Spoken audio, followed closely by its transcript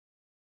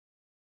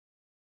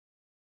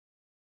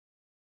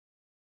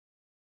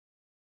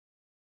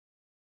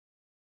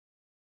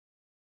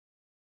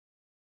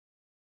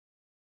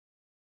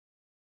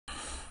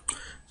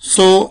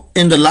So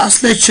in the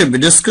last lecture we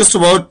discussed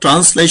about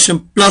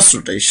translation plus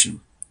rotation.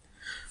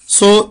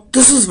 So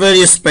this is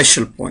very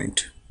special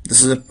point.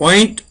 This is a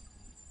point,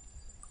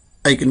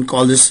 I can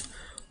call this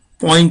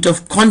point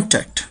of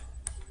contact.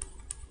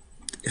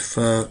 If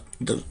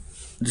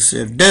this is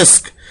a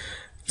disc,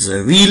 this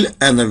is a wheel,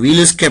 and the wheel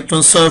is kept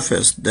on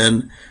surface,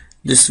 then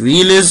this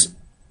wheel is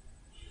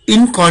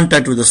in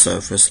contact with the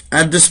surface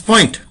at this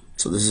point.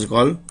 So this is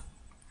called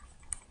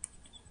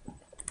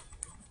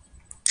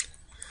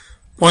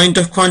point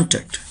of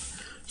contact.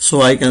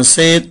 So I can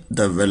say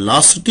the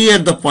velocity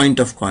at the point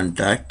of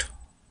contact,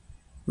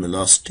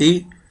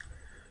 velocity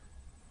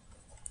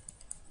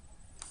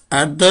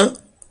at the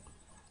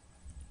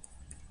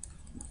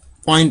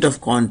point of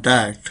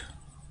contact,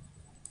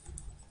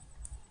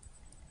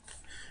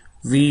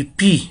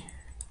 Vp,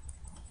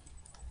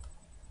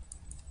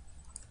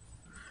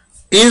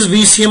 is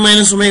Vcm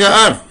minus omega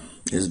r,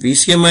 is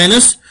Vcm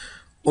minus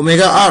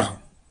omega r,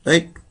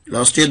 right?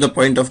 Velocity at the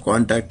point of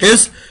contact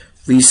is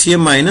Vcm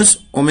minus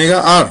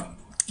omega r.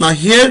 Now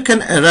here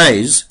can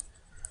arise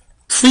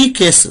three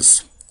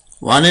cases.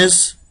 One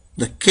is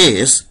the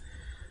case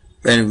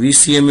when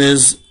Vcm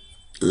is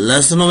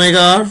less than omega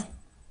r.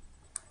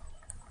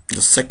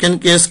 The second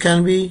case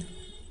can be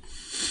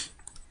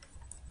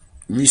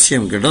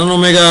Vcm greater than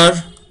omega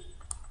r,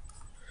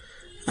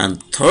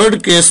 and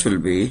third case will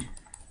be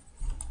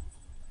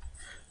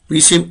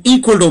Vcm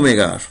equal to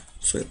omega r.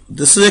 So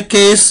this is a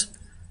case,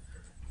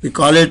 we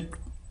call it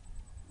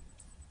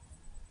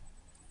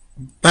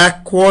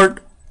backward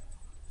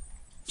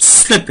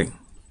slipping,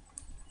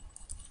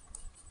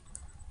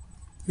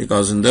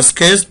 because in this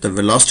case the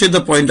velocity at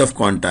the point of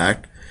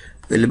contact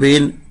will be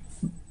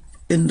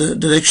in the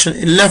direction,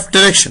 in left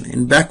direction,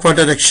 in backward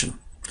direction,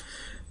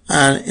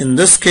 and in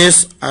this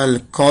case I'll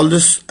call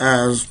this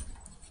as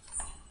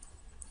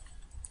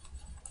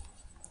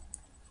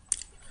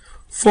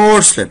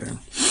forward slipping,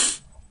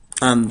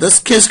 and this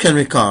case can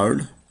be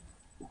called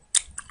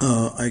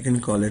I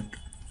can call it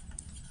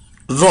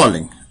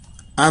rolling.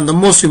 And the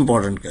most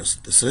important case,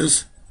 this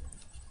is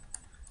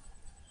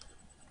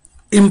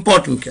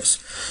important case.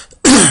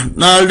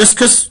 Now I'll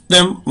discuss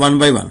them one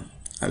by one.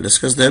 I'll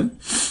discuss them,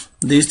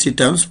 these three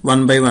terms,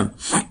 one by one.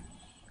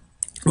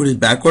 What is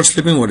backward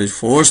slipping, what is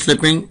forward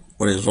slipping,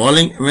 what is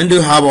rolling, when do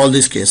you have all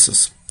these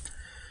cases?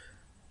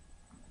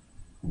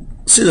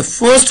 See, the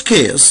first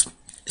case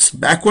is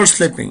backward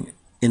slipping.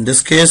 In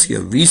this case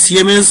your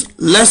Vcm is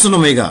less than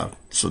omega r,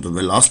 so the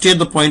velocity at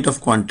the point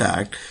of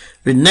contact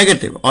with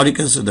negative, or you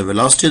can say the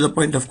velocity at the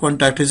point of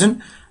contact is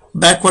in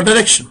backward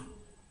direction.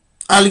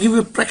 I'll give you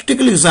a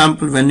practical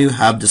example when you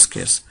have this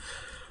case.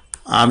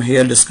 I'm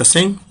here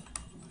discussing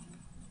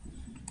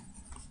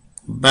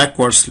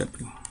backward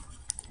slipping.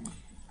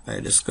 I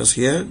discuss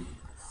here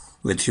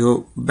with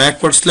you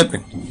backward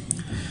slipping.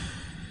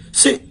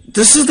 See,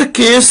 this is the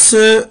case,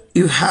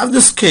 you have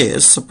this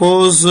case.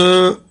 Suppose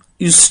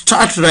you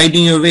start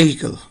riding your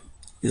vehicle.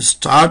 You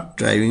start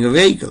driving a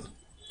vehicle.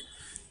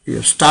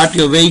 You start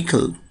your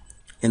vehicle.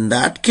 In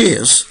that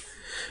case,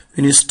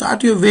 when you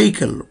start your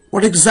vehicle,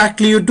 what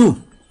exactly you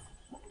do?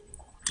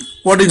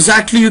 What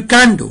exactly you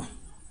can do?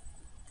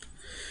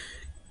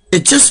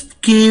 It just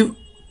give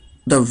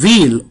the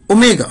wheel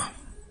omega.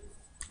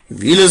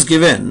 Wheel is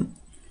given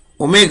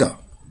omega.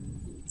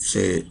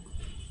 Say,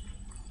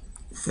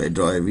 if I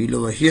draw a wheel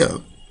over here,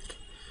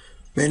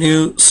 when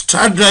you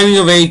start driving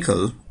a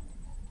vehicle,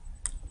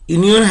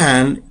 in your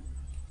hand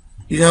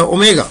you have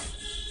omega.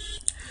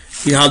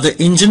 You have the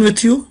engine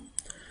with you,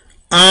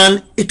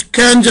 and it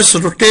can just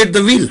rotate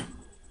the wheel.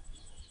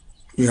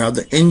 You have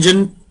the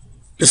engine,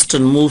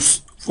 piston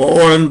moves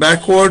forward and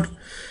backward,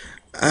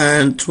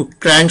 and through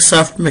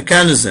crankshaft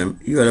mechanism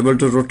you are able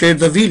to rotate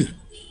the wheel.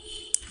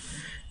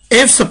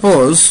 If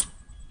suppose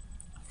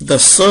the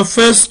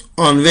surface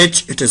on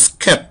which it is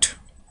kept,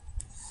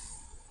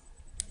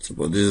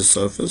 suppose this is a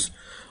surface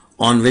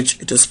on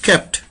which it is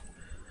kept,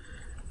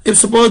 if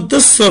suppose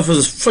this surface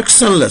is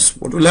frictionless,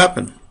 what will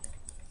happen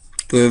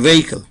to a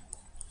vehicle?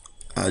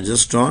 I have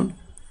just drawn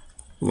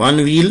one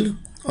wheel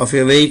of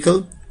a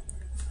vehicle.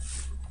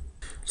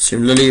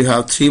 Similarly, you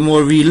have three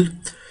more wheels.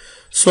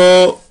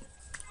 So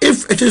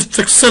if it is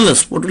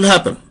frictionless, what will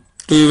happen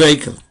to your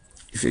vehicle?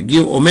 If you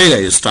give omega,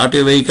 you start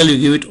your vehicle, you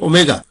give it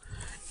omega.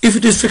 If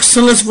it is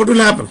frictionless, what will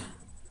happen?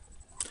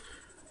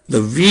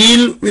 The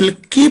wheel will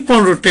keep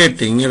on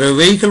rotating and the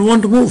vehicle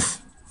won't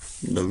move.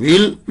 The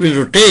wheel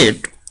will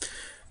rotate,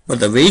 but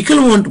the vehicle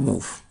won't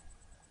move,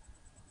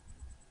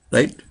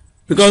 right?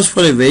 Because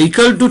for a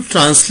vehicle to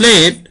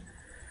translate,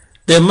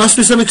 there must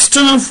be some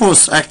external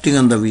force acting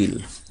on the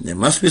wheel. There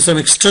must be some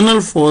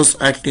external force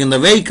acting on the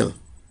vehicle.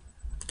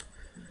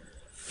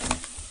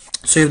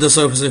 So if the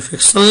surface is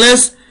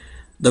frictionless,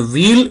 the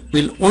wheel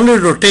will only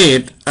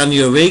rotate and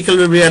your vehicle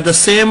will be at the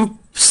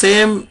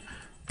same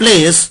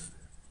place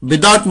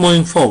without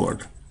moving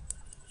forward.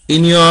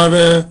 In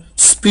your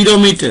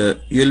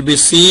speedometer, you will be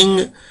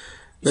seeing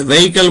the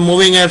vehicle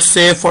moving at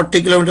say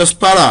 40 kilometers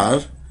per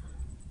hour,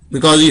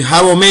 because you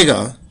have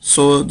omega,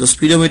 so the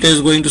speedometer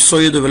is going to show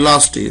you the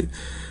velocity,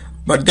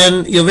 but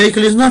then your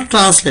vehicle is not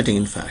translating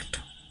in fact.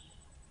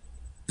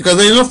 because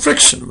there is no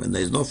friction. When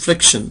there is no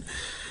friction,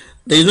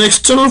 there is no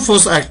external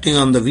force acting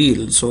on the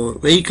wheel, so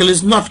vehicle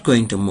is not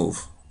going to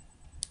move.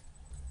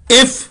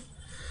 If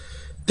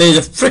there is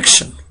a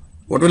friction,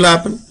 what will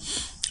happen?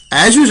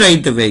 As you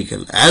ride the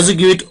vehicle, as you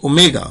give it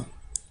omega,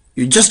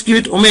 you just give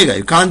it omega.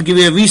 You can't give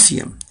it a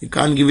VCM. You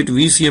can't give it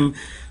VCM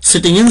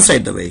sitting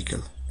inside the vehicle.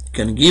 You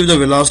can give the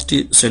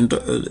velocity center.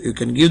 You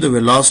can give the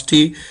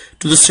velocity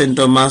to the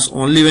center of mass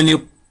only when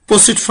you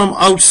push it from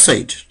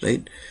outside,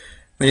 right?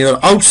 When you are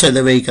outside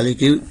the vehicle,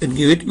 you can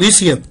give it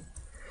VCM.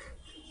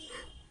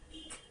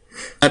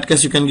 In that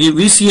case, you can give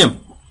VCM,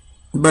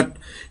 but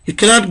you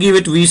cannot give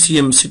it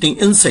VCM sitting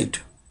inside.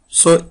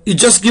 So you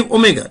just give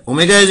omega.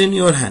 Omega is in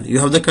your hand. You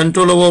have the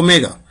control over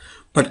omega.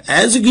 But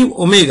as you give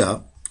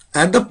omega,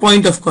 at the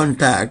point of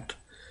contact,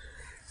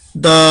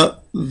 the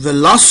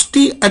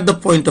velocity at the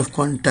point of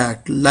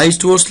contact lies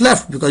towards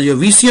left, because your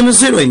VCM is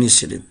 0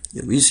 initially.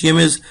 Your VCM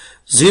is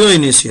 0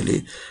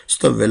 initially.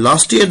 So the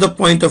velocity at the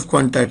point of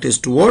contact is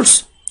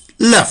towards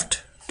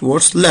left.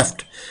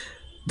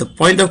 The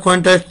point of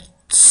contact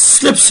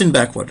slips in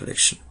backward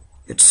direction.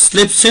 It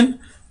slips in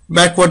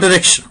backward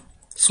direction.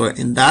 So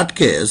in that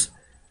case,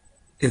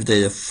 if there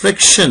is a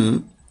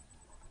friction,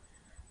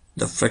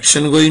 the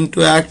friction going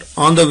to act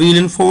on the wheel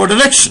in forward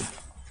direction.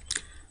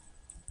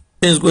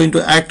 Is going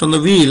to act on the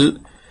wheel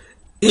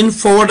in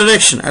forward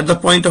direction at the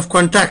point of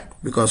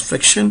contact, because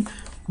friction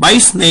by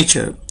its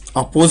nature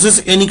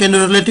opposes any kind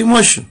of relative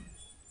motion.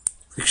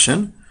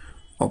 Friction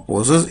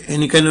opposes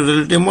any kind of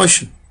relative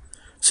motion.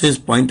 Since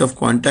point of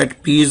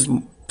contact P is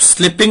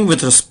slipping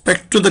with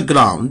respect to the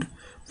ground,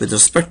 with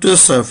respect to the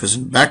surface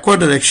in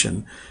backward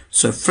direction,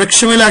 so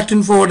friction will act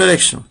in forward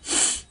direction.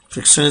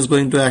 Friction is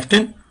going to act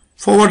in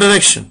forward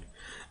direction,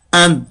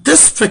 and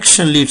this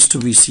friction leads to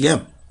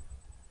VCM.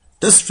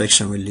 This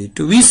friction will lead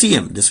to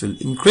VCM. This will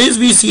increase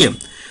VCM.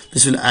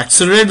 This will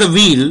accelerate the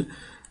wheel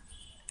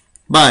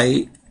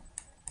by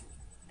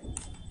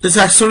this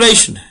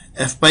acceleration,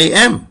 F by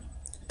M.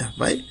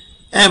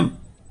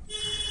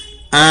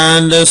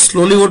 And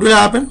slowly what will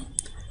happen?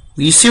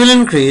 VC will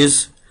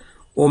increase,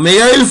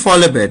 omega will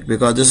fall a bit,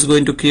 because this is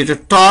going to create a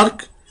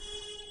torque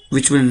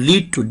which will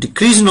lead to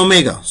decrease in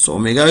omega. So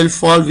omega will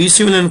fall,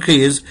 VC will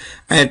increase,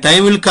 and a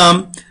time will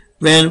come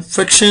when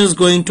friction is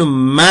going to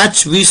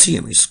match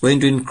VCM. It's going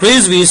to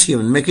increase VCM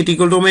and make it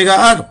equal to omega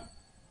R.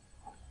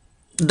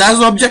 That's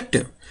the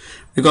objective,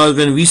 because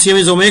when VCM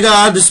is omega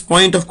R, this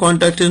point of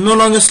contact is no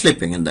longer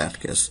slipping in that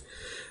case.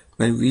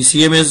 When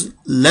VCM is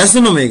less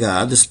than omega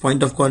R, this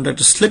point of contact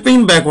is slipping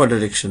in backward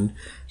direction.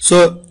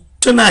 So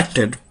friction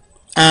acted,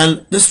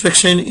 and this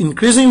friction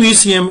increasing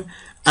VCM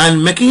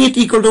and making it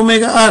equal to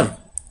omega R.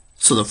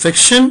 So the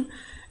friction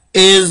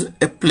is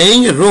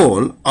playing a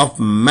role of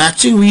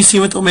matching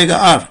VCM with omega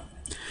R.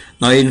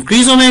 Now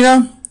increase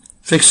omega,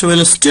 friction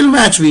will still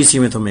match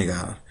VCM with omega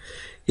R.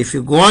 If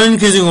you go on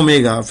increasing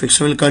omega,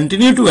 friction will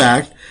continue to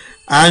act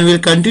and will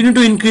continue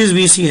to increase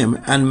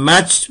VCM and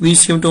match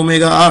VCM to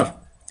omega R.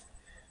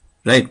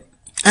 Right?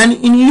 And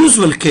in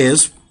usual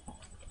case,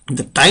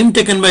 the time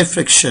taken by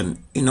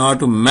friction in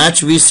order to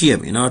match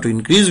VCM, in order to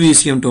increase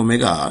VCM to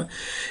omega R,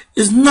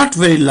 is not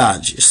very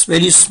large. It's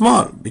very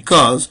small,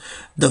 because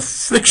the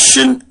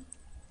friction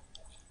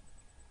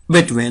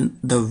between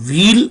the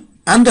wheel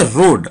and the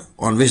road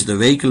on which the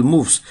vehicle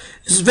moves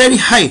is very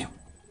high.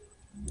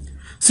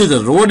 See,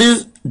 the road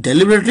is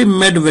deliberately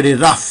made very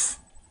rough.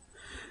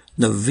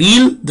 The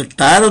wheel, the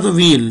tire of the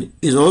wheel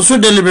is also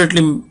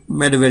deliberately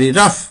made very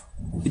rough.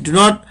 You do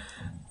not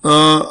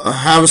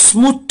have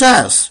smooth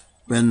tires.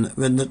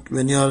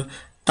 When your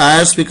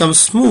tires become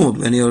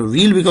smooth, when your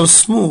wheel becomes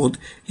smooth,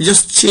 you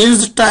just change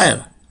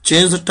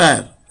the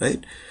tire,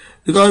 right?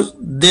 Because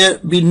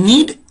we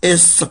need a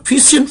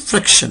sufficient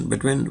friction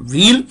between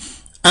wheel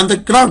and the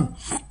ground,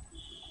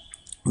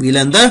 wheel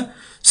and the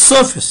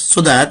surface,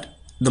 so that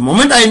the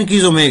moment I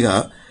increase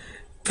omega,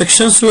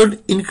 friction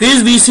should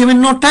increase VCM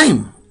in no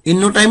time. In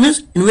no time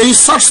is in very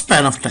short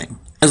span of time.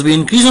 As we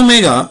increase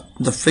omega,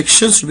 the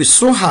friction should be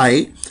so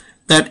high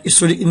that it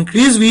should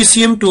increase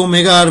VCM to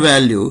omega R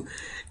value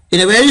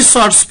in a very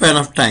short span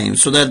of time,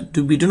 so that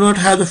we do not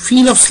have the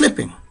feel of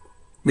slipping.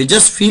 We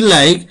just feel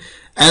like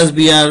as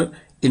we are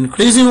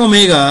increasing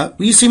omega,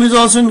 VCM is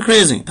also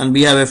increasing, and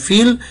we have a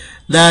feel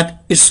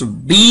that it's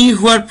we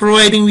who are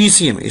providing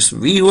VCM, it's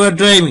we who are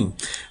driving.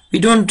 We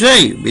don't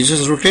drive, we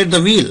just rotate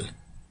the wheel.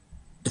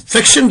 The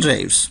friction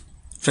drives.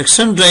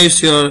 Friction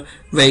drives your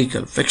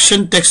vehicle.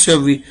 Friction takes your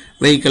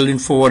vehicle in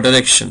forward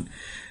direction.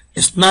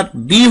 It's not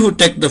we who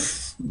take the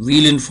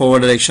wheel in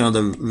forward direction or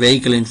the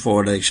vehicle in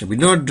forward direction. We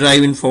do not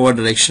drive in forward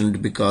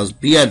direction because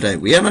we are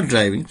driving. We are not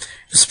driving.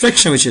 It's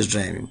friction which is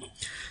driving.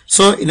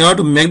 So in order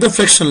to make the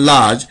friction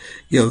large,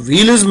 your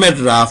wheel is made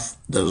rough,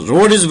 the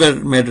road is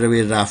made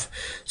very rough,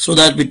 so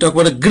that we talk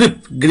about a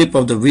grip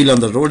of the wheel on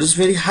the road is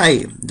very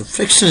high. The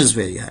friction is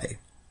very high,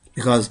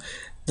 because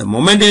the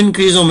moment you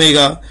increase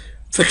omega,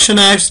 friction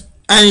acts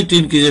and it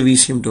increases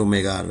VCM to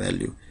omega R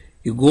value.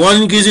 You go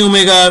on increasing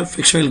omega R,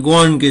 friction will go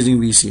on increasing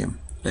VCM,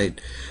 right?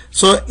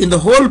 So in the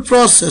whole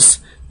process,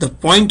 the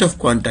point of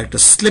contact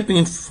is slipping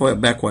in for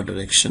backward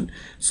direction.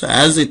 So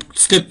as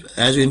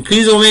you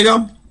increase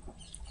omega,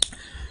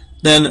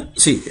 then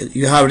see,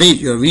 you have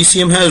reached, your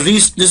VCM has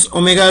reached this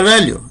omega R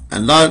value,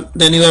 and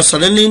then you are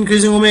suddenly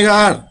increasing omega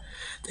R.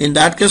 In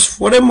that case,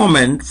 for a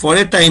moment, for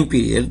a time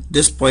period,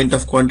 this point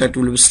of contact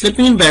will be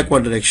slipping in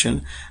backward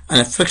direction, and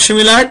a friction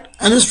will act,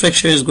 and this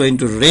friction is going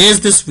to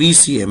raise this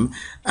VCM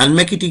and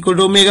make it equal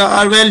to omega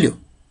R value,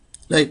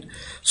 right?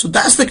 So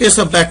that's the case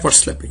of backward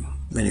slipping.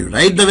 When you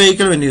ride the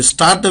vehicle, when you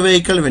start the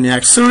vehicle, when you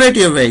accelerate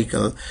your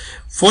vehicle,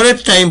 for a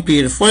time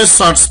period, for a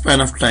short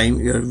span of time,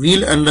 your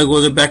wheel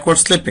undergoes a backward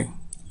slipping.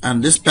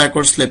 And this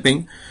backward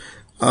slipping,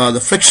 the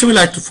friction will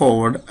act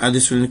forward, and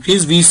this will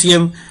increase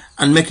VCM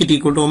and make it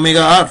equal to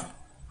omega R.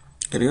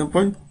 Getting your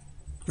point?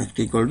 Make it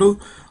equal to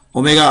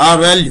omega R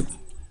value.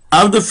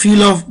 Have the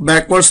feel of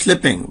backward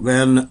slipping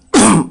when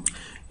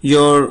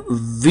your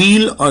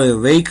wheel or a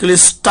vehicle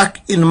is stuck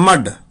in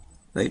mud,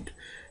 right?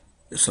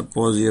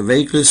 Suppose your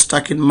vehicle is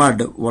stuck in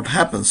mud, what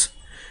happens?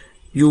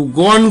 You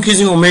go on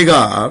increasing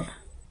omega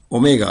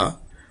R,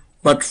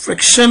 but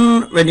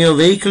friction when your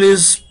vehicle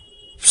is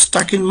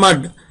stuck in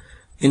mud,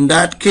 in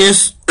that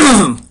case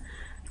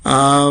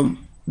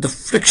the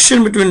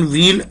friction between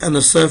wheel and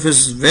the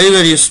surface is very,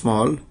 very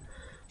small.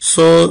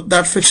 So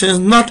that friction is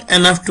not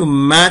enough to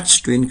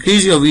match, to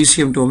increase your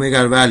VCM to omega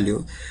R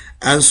value,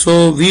 and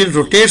so wheel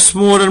rotates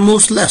more and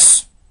moves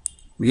less.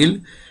 Wheel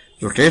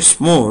rotates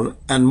more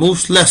and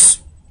moves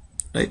less,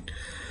 right?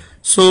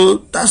 So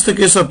that's the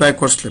case of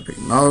backward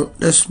slipping. Now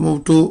let's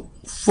move to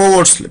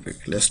forward slipping.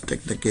 Let's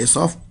take the case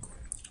of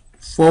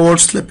forward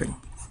slipping.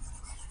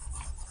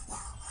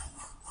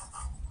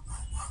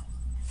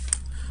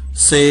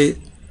 Say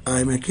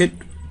I make it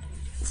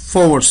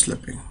forward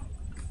slipping.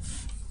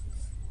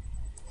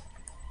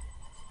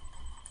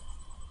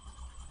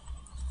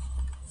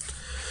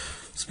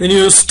 So when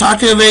you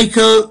start your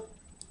vehicle,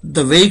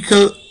 the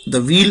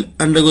wheel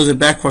undergoes a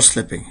backward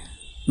slipping.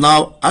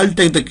 Now I'll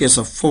take the case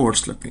of forward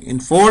slipping. In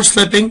forward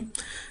slipping,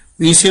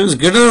 VCM is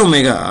greater than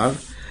omega R,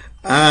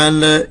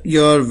 and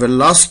your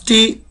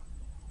velocity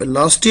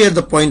at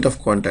the point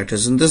of contact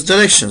is in this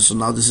direction. So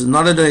now this is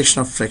not a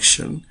direction of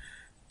friction,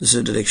 this is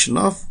a direction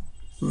of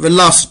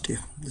velocity.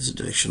 This is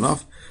direction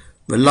of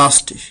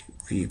velocity,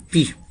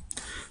 Vp.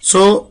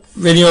 So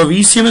when your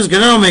VCM is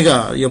greater than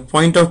omega R, your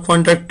point of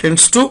contact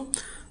tends to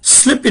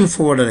slip in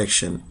forward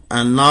direction,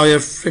 and now your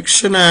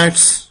friction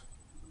acts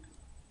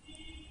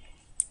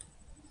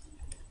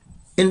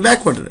in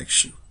backward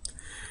direction.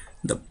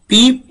 The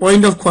P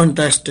point of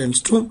contact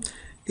tends to,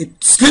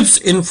 it slips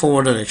in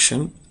forward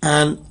direction,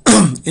 and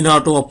in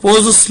order to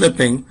oppose the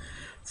slipping,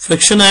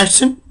 friction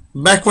acts in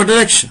backward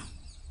direction.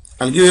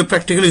 I'll give you a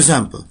practical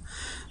example.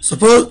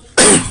 Suppose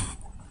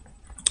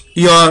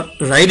you are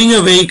riding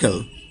a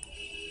vehicle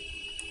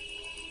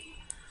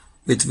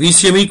with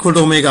VCM equal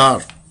to omega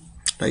R,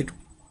 right?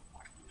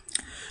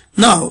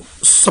 Now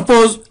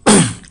suppose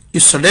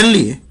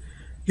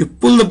you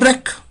pull the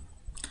brake.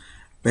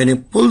 When you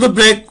pull the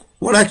brake,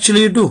 what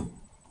actually you do?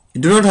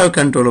 You do not have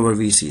control over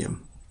VCM,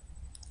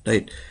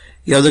 right?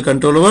 You have the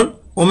control over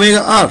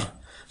omega R.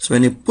 So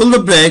when you pull the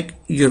brake,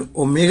 your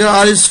omega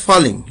R is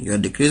falling. You are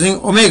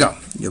decreasing omega.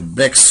 Your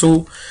brake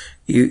shoe,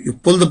 you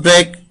pull the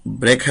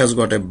brake has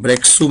got a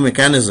brake shoe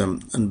mechanism,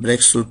 and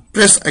brake shoe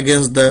press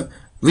against the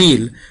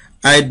wheel,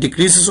 and it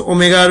decreases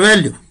omega R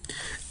value.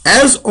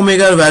 As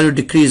omega R value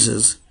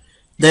decreases,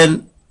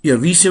 then your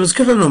VCM is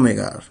greater than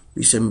omega R.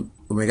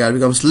 Omega R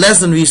becomes less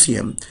than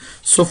VCM.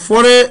 So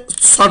for a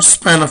short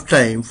span of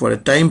time, for a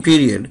time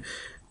period,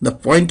 the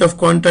point of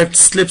contact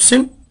slips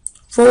in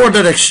forward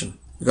direction,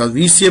 because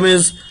VCM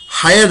is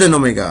higher than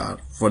omega R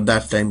for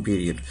that time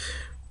period,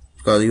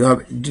 because you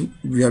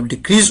have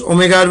decreased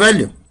omega R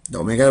value. The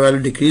omega R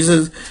value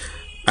decreases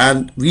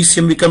and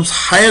VCM becomes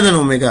higher than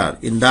omega R.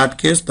 In that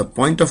case, the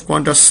point of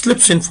contact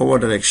slips in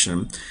forward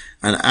direction,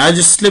 and as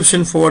it slips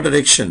in forward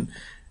direction,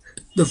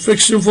 the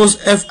friction force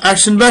F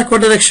acts in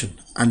backward direction,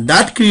 and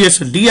that creates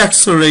a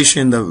deacceleration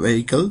in the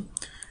vehicle,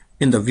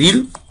 in the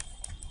wheel,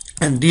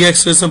 and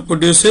deacceleration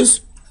produces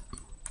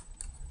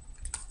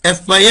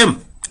F by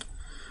M.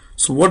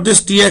 So what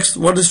this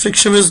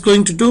friction is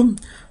going to do?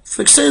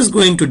 Friction is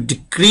going to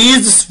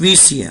decrease this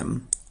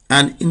VCM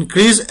and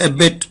increase a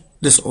bit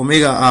this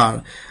omega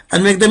R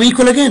and make them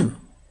equal again.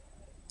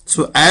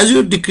 So as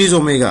you decrease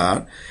omega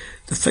R,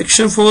 the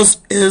friction force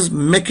is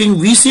making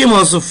VCM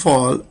also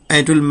fall,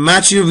 and it will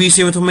match your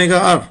VCM with omega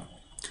R.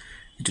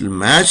 It will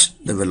match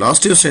the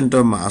velocity of center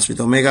of mass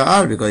with omega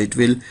R, because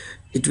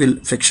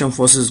friction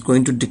force is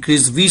going to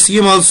decrease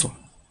VCM also.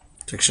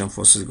 Friction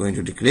force is going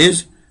to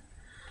decrease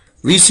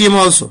VCM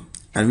also,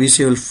 and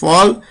VCM will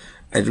fall.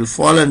 It will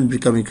fall and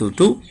become equal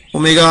to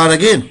omega R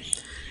again.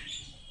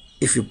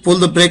 If you pull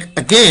the brake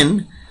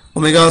again,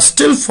 omega R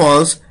still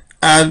falls,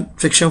 and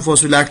friction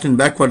force will act in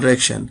backward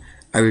direction.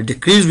 I will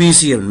decrease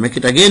VCM and make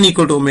it again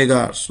equal to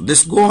omega R. So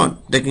this go on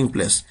taking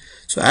place.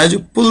 So as you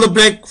pull the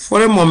brake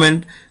for a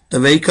moment, the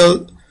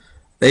vehicle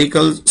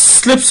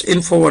slips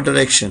in forward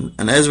direction,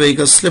 and as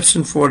vehicle slips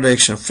in forward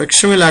direction,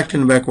 friction will act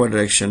in backward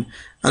direction,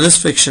 and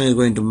this friction is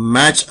going to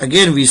match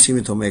again VC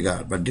with omega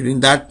r. But during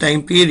that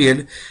time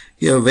period,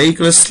 your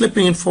vehicle is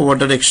slipping in forward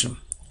direction.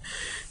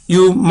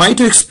 You might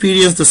have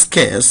experienced this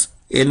case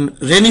in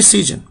rainy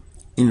season.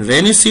 In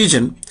rainy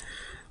season,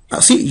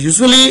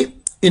 usually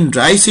in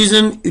dry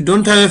season, you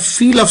don't have a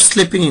feel of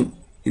slipping.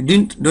 You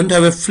don't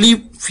have a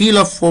feel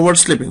of forward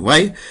slipping.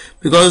 Why?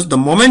 Because the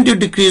moment you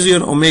decrease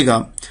your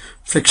omega,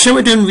 friction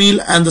between wheel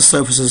and the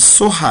surface is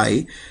so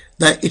high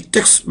that it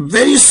takes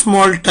very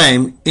small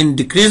time in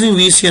decreasing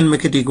VC and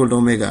make it equal to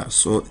omega.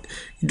 So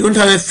you don't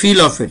have a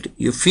feel of it.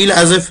 You feel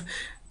as if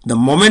the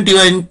moment you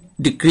are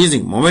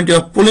decreasing, moment you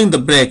are pulling the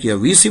brake, your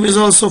VC is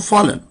also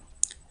fallen.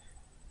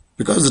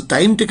 Because the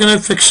time taken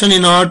at friction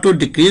in order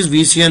to decrease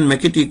VC and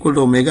make it equal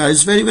to omega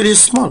is very, very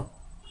small.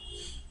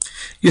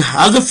 You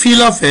have the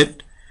feel of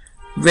it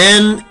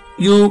when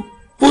you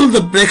pull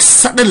the brake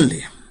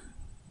suddenly.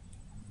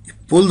 You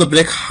pull the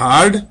brake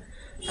hard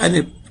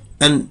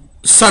and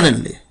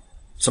suddenly.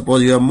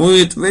 Suppose you are moving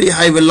with very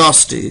high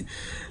velocity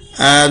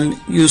and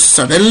you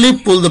suddenly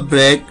pull the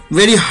brake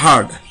very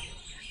hard.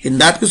 In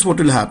that case, what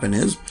will happen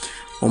is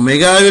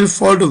omega will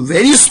fall to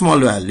very small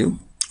value.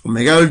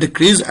 Omega will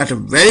decrease at a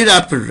very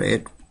rapid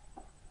rate,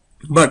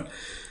 but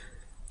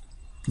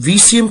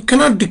VCM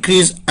cannot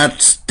decrease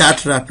at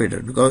that rapid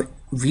rate, because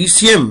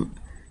VCM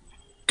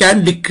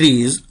can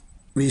decrease,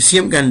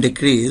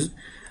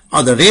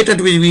 or the rate at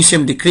which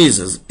VCM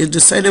decreases is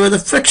decided by the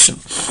friction,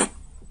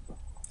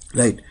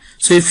 right?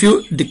 So if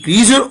you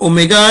decrease your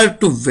omega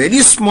to very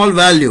small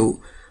value,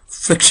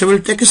 friction will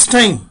take its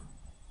time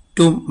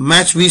to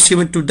match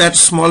VCM to that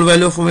small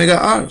value of omega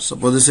r.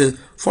 Suppose this is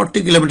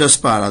 40 kilometers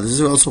per hour, this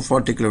is also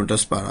 40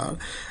 kilometers per hour,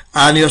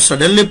 and you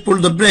suddenly pull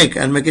the brake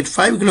and make it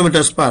 5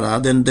 kilometers per hour,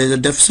 then there is a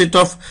deficit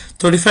of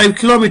 35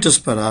 kilometers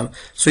per hour.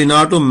 So in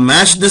order to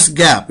match this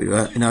gap,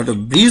 in order to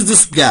bridge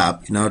this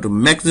gap, in order to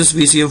make this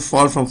VCM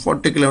fall from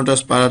 40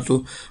 kilometers per hour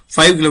to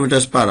 5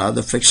 kilometers per hour,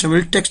 the friction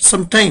will take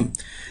some time.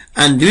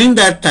 And during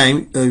that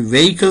time, your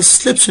vehicle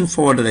slips in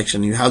forward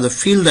direction. You have the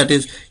feel that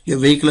is your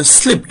vehicle has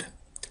slipped,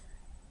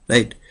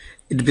 right?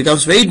 It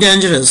becomes very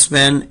dangerous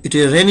when it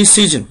is rainy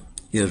season.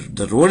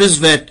 The road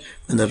is wet.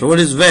 When the road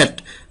is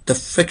wet, the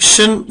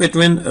friction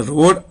between a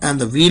road and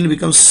the wheel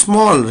becomes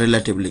small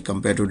relatively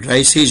compared to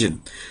dry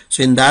season.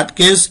 So in that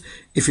case,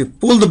 if you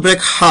pull the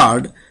brake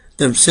hard,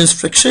 then since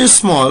friction is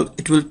small,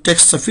 it will take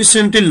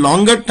sufficiently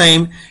longer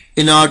time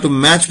in order to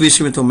match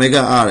VC with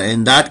omega r.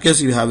 In that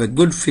case, you have a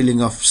good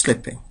feeling of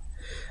slipping.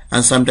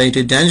 And sometimes it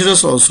is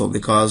dangerous also,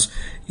 because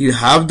you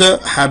have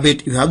the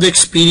habit, you have the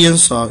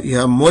experience, or you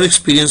have more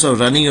experience of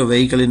running a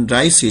vehicle in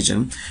dry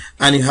season,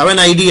 and you have an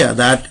idea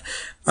that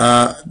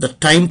the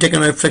time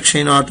taken by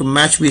friction in order to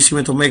match VC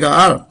with omega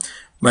r.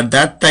 But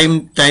that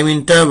time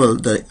interval,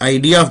 the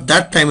idea of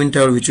that time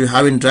interval which you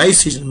have in dry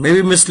season may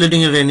be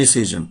misleading in rainy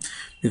season,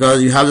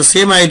 because you have the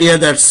same idea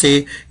that,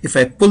 say, if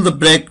I pull the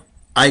brake,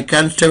 I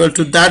can travel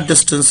to that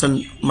distance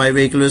and my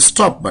vehicle will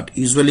stop. But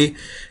usually,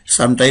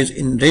 sometimes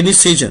in rainy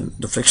season,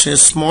 the friction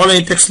is small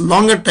and it takes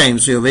longer time,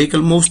 so your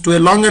vehicle moves to a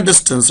longer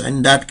distance, and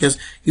in that case,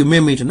 you may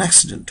meet an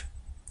accident.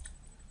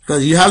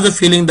 Because you have the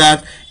feeling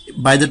that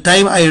by the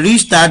time I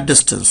reach that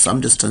distance,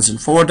 some distance in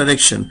forward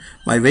direction,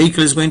 my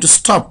vehicle is going to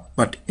stop,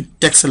 but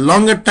it takes a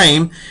longer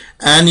time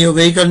and your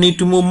vehicle need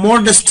to move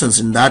more distance.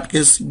 In that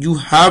case, you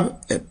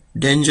have a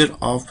danger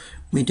of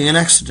meeting an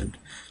accident.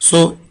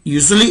 So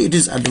usually it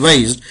is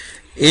advised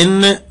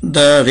in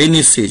the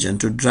rainy season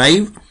to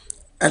drive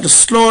at a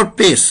slower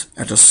pace,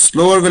 at a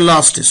slower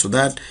velocity, so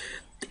that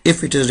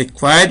if it is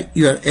required,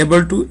 you are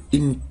able to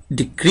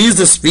decrease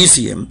this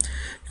VCM,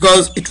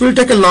 because it will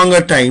take a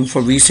longer time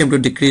for VCM to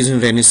decrease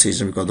in rainy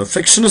season because the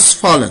friction is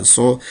fallen.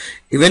 So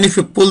even if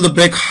you pull the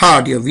brake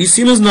hard, your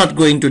VCM is not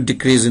going to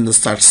decrease in the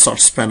short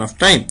span of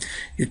time.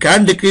 You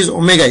can decrease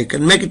omega, you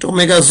can make it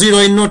omega 0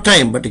 in no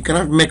time, but you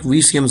cannot make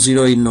VCM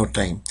 0 in no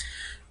time.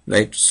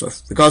 Right? So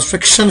because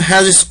friction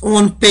has its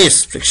own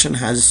pace,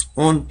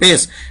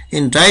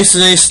 in dry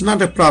season it's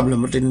not a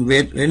problem, but in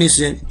rainy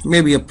season it may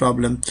be a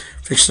problem.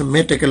 Friction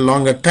may take a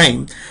longer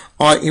time,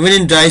 or even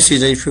in dry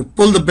season, if you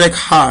pull the brake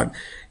hard,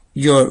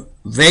 your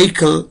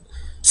vehicle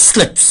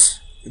slips.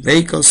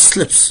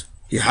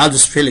 You have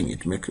this feeling,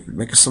 it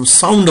makes some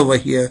sound over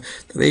here,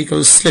 the vehicle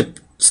will slip.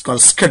 It's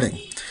called skidding.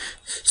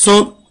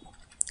 So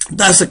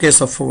that's the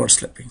case of forward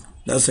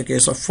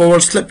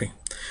slipping.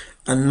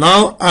 And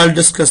now I'll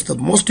discuss the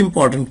most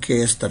important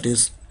case, that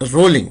is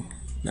rolling.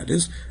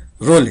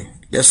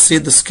 Let's see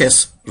this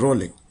case,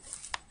 rolling.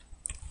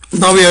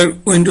 Now we are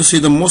going to see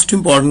the most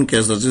important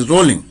case, that is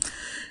rolling.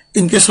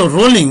 In case of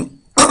rolling,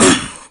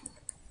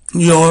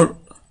 your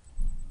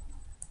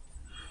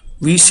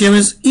VCM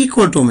is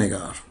equal to omega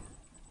r,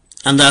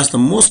 and that's the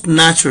most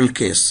natural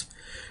case.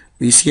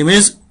 VCM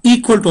is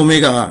equal to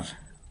omega r,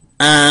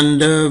 and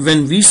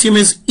when VCM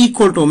is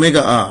equal to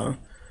omega r,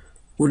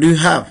 what do you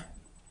have?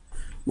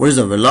 What is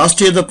the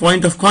velocity at the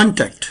point of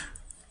contact?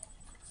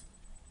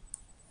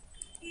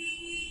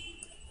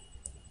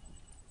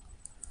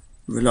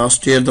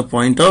 Velocity at the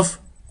point of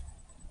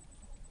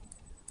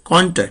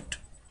contact.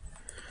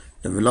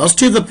 The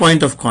velocity at the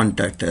point of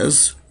contact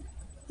is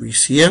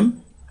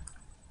VCM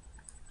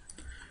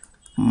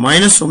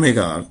minus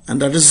omega r,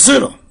 and that is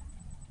 0.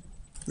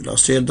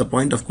 Velocity at the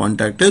point of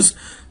contact is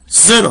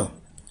 0.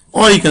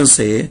 Or you can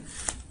say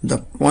the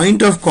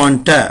point of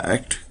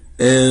contact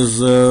is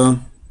the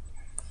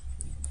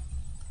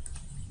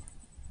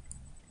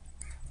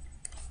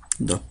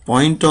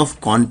point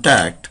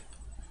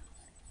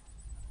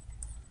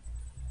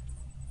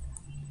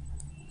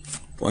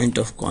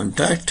of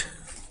contact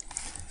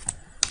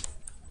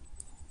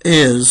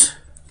is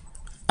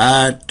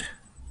at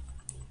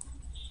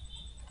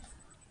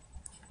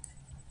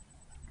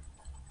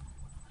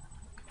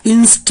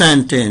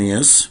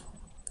instantaneous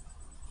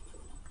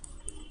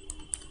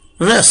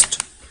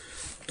rest.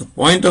 The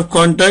point of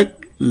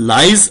contact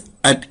lies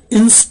at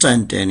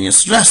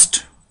instantaneous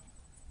rest.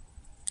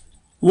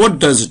 What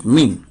does it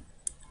mean?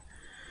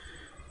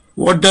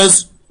 What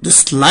does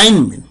this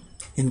line mean?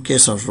 In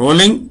case of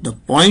rolling, the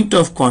point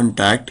of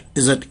contact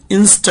is at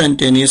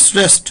instantaneous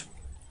rest.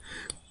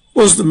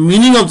 What's the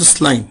meaning of this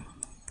line?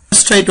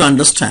 Let's try to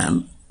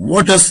understand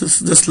what does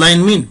this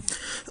line mean.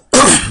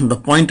 The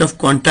point of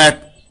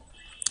contact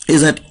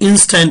is at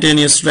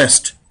instantaneous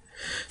rest.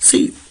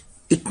 See,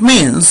 it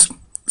means,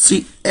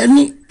 see,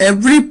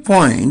 every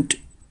point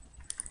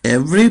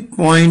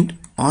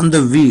on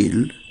the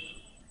wheel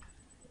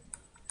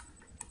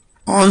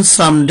on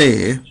some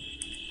day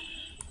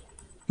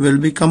will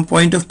become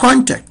point of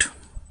contact.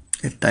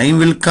 A time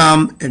will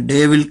come, a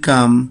day will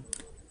come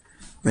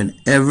when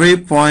every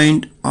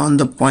point on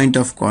the point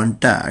of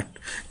contact,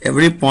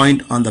 every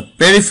point on the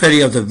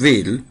periphery of the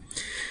wheel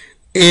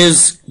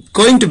is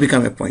going to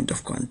become a point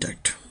of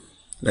contact,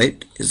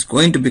 right? Is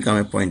going to become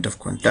a point of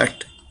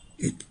contact.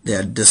 They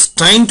are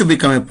destined to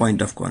become a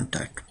point of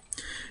contact.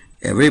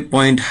 Every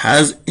point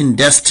has in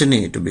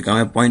destiny to become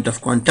a point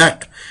of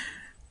contact,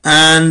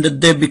 and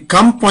they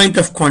become point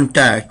of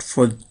contact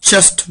for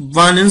just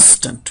one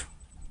instant.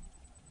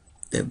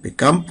 They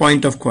become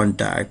point of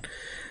contact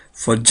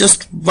for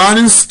just one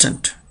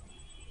instant,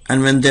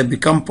 and when they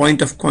become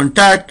point of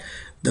contact,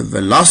 the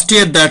velocity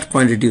at that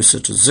point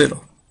reduces to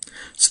 0.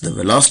 So the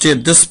velocity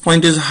at this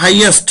point is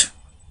highest,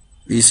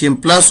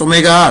 VCM plus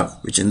omega r,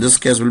 which in this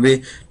case will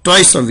be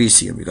twice of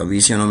VCM, because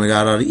VCM and omega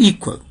r are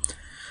equal.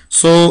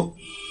 So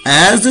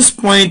as this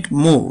point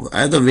moves,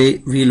 as the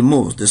wheel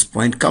moves, this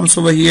point comes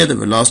over here, the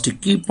velocity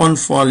keep on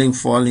falling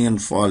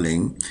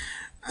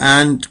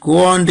and go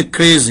on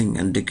decreasing,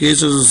 and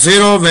decreases to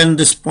 0 when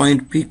this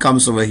point P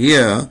comes over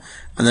here,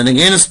 and then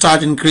again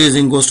start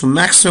increasing, goes to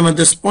maximum at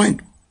this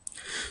point.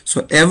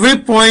 So every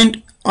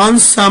point on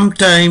some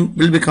time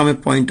will become a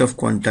point of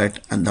contact,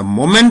 and the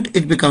moment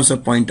it becomes a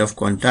point of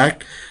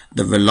contact,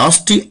 the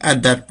velocity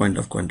at that point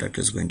of contact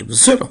is going to be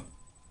 0,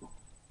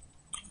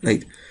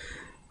 right?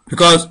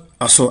 Because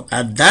so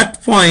at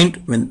that point,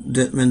 when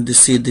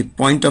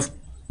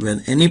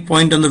any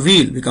point on the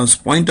wheel becomes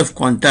point of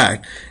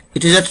contact,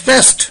 it is at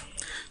rest.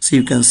 So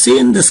you can see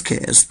in this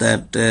case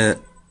that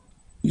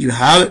you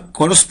have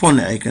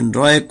corresponding, I can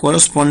draw a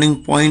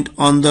corresponding point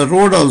on the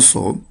road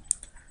also,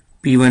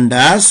 P1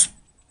 dash,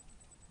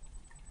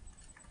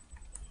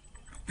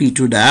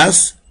 P2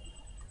 dash,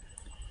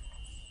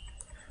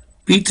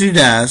 P3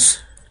 dash,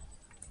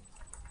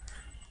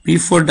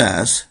 P4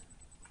 dash,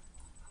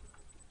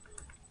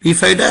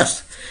 P5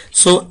 dash.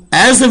 So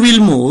as the wheel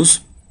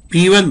moves,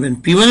 P1, when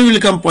P1 will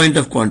become point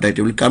of contact,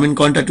 it will come in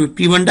contact with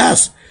P1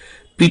 dash,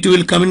 P2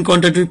 will come in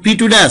contact with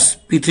P2 dash,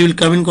 P3 will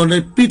come in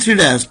contact with P3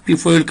 dash,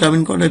 P4 will come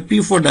in contact with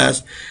P4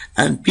 dash,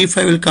 and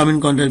P5 will come in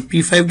contact with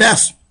P5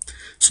 dash.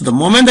 So the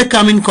moment they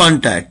come in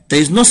contact, there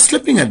is no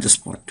slipping at this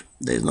point.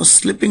 There is no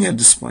slipping at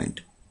this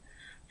point.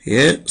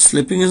 Here,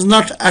 slipping is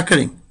not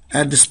occurring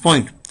at this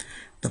point.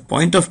 The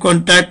point of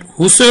contact,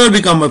 whosoever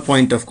become a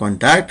point of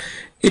contact,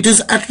 it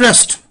is at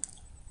rest.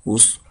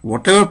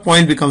 Whatever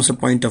point becomes a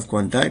point of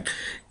contact,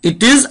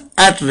 it is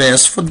at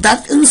rest for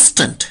that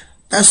instant.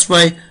 That's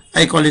why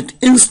I call it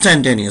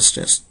instantaneous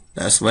rest.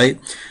 That's why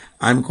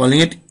I'm calling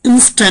it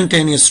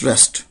instantaneous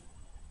rest.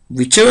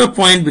 Whichever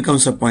point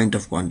becomes a point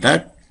of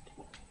contact,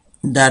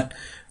 that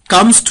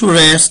comes to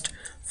rest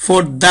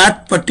for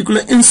that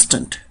particular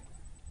instant.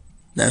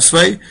 That's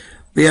why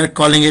we are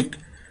calling it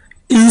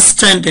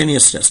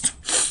instantaneous rest.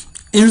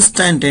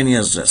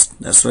 Instantaneous rest.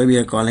 That's why we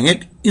are calling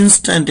it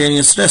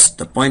instantaneous rest.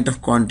 The point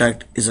of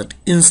contact is at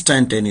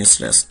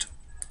instantaneous rest.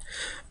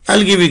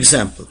 I'll give you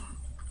example.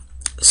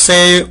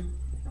 Say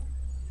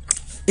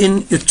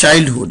in your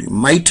childhood you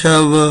might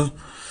have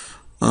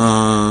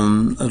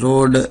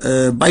rode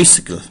a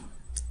bicycle.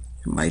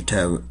 You might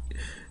have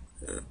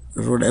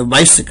rode a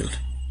bicycle.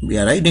 We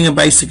are riding a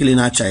bicycle in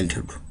our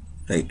childhood,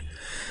 right?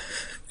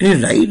 When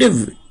you ride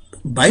a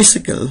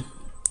bicycle,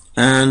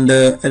 and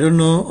I don't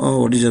know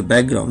what is your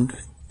background.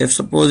 If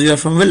suppose you are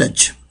from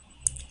village,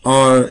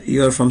 or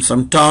you are from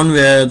some town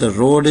where the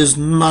road is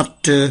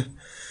not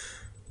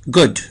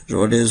good.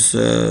 Road is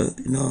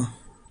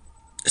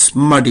it's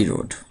muddy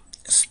road.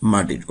 It's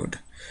muddy road.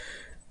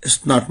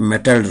 It's not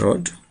metal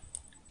road.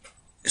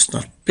 It's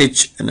not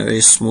pitch and a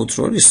very smooth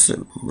road. It's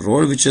a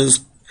road which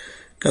is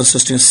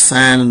consisting of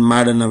sand and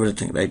mud and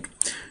everything, right?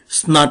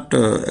 It's not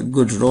a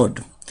good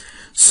road.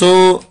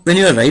 So when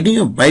you are riding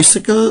a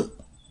bicycle,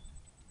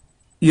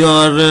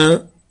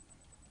 your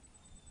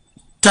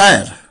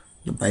tire,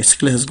 the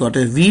bicycle has got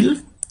a wheel,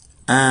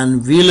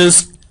 and wheel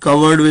is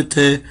covered with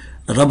a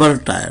rubber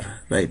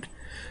tire, right?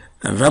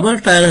 And rubber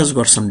tire has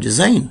got some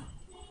design.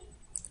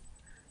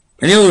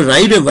 When you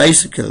ride a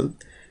bicycle,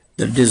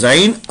 the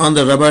design on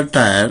the rubber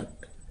tire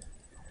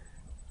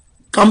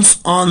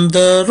comes on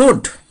the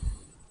road.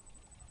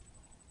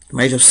 You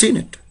might have seen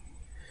it.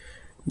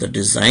 The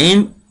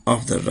design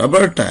of the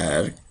rubber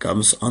tire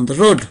comes on the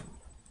road.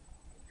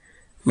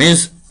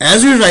 Means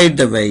as you ride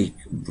the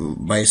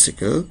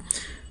bicycle,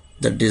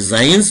 the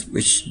designs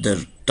which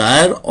the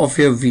tire of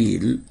your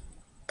wheel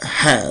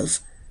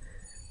has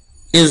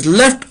is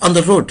left on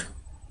the road.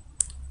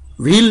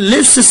 Wheel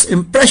leaves its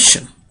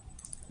impression.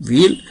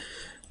 Wheel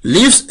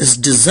leaves its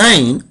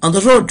design on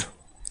the road.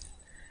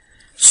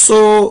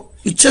 So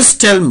you just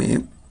tell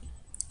me,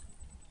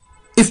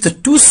 if the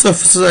two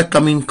surfaces are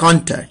coming in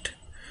contact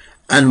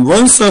and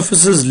one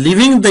surface is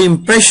leaving the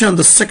impression on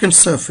the second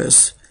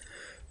surface,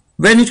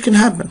 when it can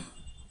happen?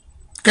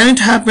 Can it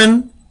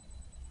happen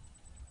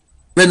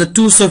when the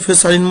two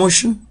surfaces are in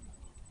motion?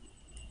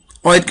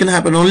 Or it can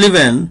happen only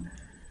when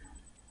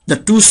the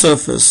two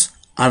surfaces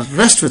are at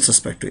rest with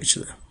respect to each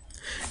other.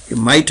 You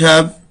might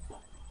have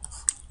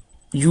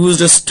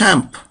used a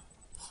stamp.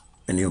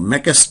 When you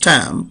make a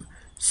stamp,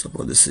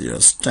 suppose this is your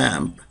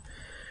stamp,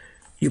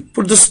 you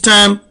put the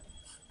stamp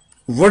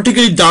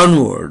vertically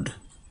downward,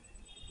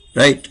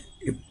 right?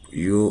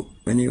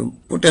 When you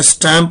put a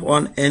stamp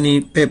on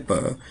any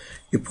paper,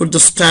 you put the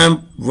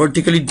stamp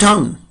vertically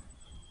down.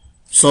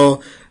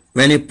 So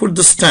when you put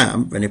the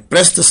stamp, when you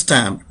press the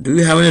stamp, do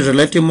you have any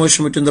relative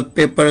motion between the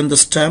paper and the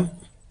stamp?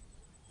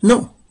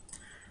 No.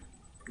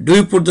 Do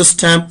you put the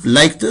stamp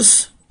like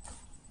this?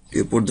 Do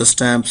you put the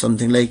stamp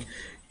something like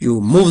you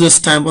move the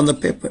stamp on the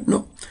paper?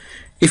 No.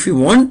 If you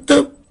want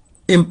the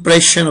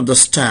impression of the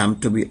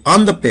stamp to be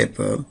on the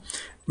paper,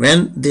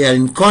 when they are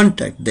in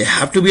contact, they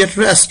have to be at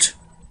rest.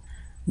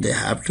 They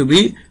have to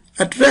be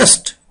at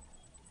rest.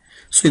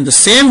 So in the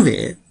same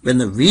way, when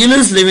the wheel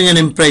is leaving an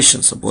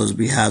impression, suppose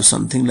we have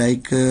something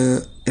like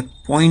a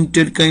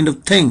pointed kind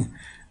of thing,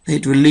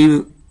 it will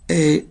leave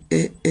a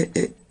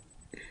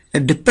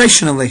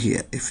depression over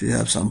here. If you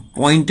have some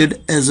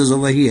pointed edges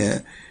over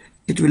here,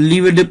 it will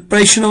leave a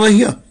depression over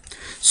here.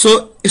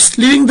 So it's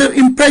leaving the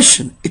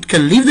impression. It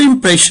can leave the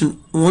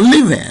impression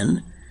only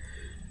when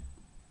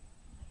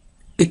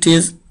it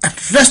is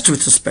at rest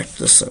with respect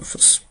to the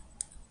surface.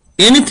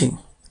 Anything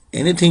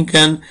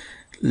can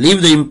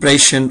leave the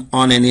impression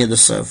on any other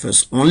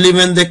surface. Only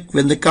when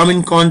they come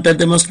in contact,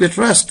 they must be at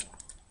rest,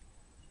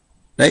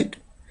 right?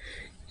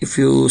 If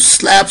you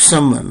slap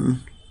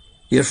someone,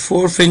 your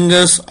four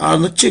fingers are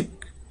on the cheek.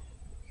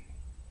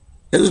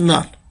 It is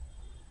not.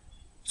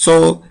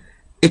 So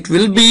it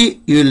will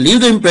be, you will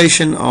leave the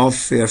impression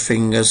of your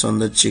fingers on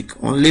the cheek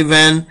only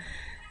when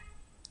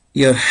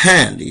your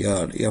hand,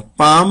 your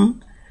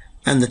palm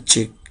and the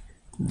cheek,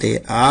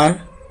 they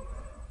are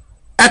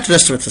at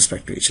rest with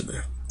respect to each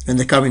other when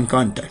they come in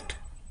contact,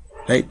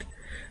 right?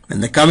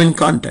 When they come in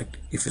contact,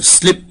 if you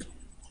slip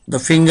the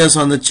fingers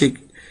on the cheek,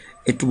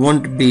 it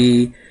won't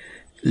be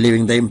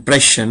leaving the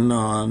impression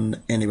on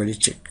anybody's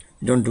cheek.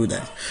 Don't do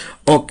that.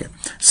 Okay,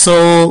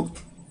 so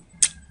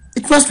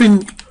it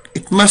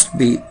must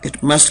be at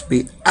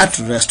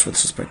rest with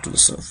respect to the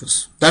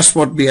surface. That's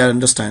what we are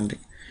understanding.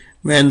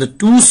 When the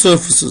two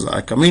surfaces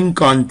are coming in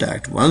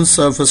contact, one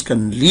surface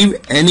can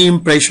leave any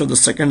impression of the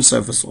second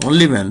surface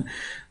only when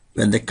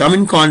they come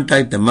in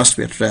contact, they must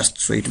be at rest.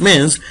 So it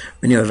means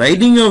when you're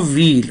riding a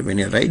wheel, when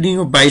you're riding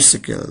a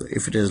bicycle,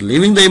 if it is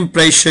leaving the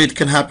impression, it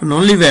can happen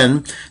only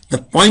when the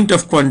point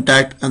of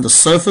contact and the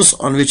surface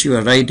on which you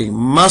are riding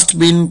must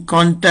be in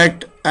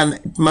contact and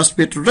it must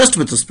be at rest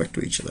with respect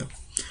to each other.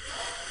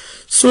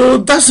 So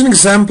that's an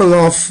example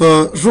of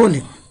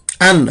rolling.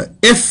 And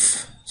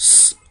if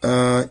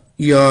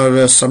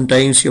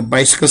sometimes your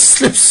bicycle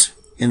slips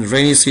in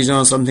rainy season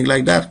or something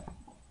like that,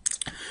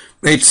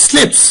 when it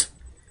slips,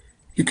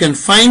 you can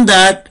find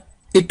that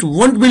it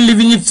won't be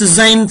leaving its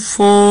design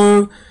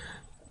for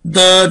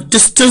the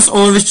distance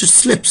over which it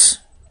slips.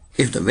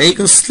 If the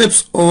vehicle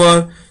slips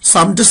over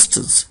some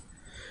distance,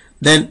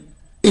 then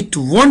it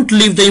won't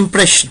leave the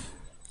impression.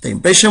 The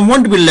impression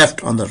won't be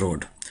left on the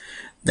road.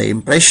 The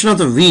impression of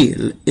the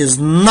wheel is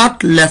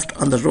not left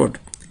on the road.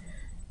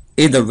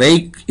 If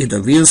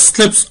the wheel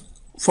slips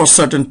for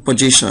certain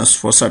positions,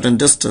 for certain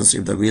distance,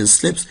 if the wheel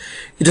slips,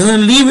 it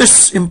doesn't leave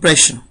its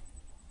impression.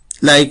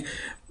 Like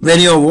when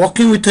you are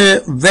walking with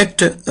a wet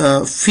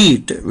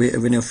feet,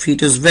 when your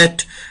feet is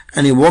wet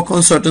and you walk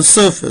on certain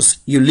surface,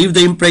 you leave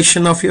the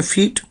impression of your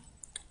feet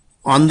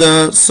on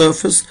the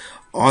surface,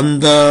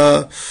 on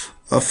the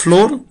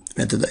floor.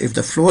 If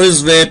the floor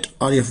is wet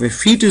or if your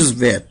feet is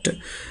wet,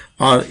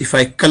 or if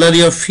I color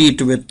your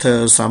feet with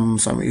you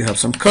have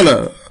some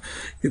color,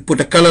 you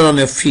put a color on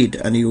your feet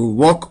and you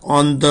walk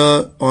on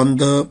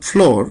the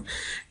floor,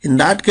 in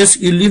that case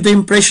you leave the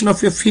impression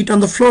of your feet on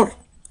the floor.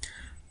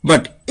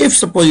 But if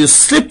suppose you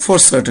slip for a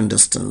certain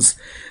distance,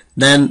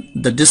 then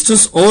the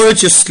distance over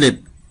which you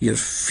slip, your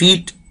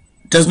feet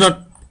does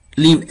not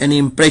leave any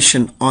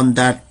impression on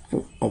that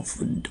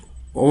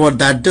over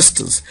that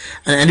distance,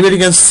 and anybody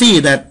can see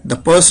that the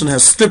person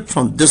has slipped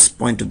from this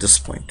point to this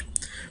point,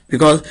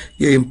 because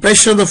your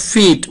impression of the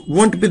feet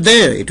won't be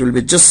there. It will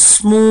be just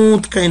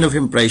smooth kind of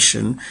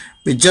impression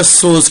which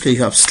just shows that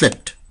you have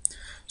slipped.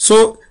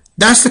 So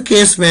that's the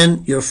case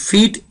when your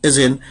feet is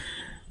in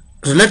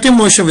relative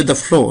motion with the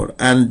floor,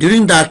 and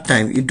during that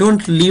time you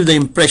don't leave the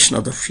impression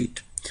of the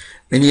feet.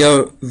 When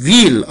your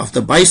wheel of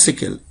the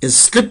bicycle is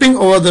slipping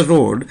over the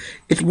road,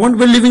 it won't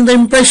be leaving the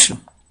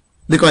impression,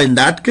 because in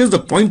that case the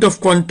point of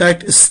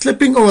contact is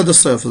slipping over the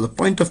surface. The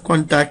point of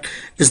contact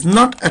is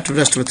not at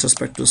rest with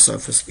respect to the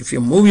surface. If you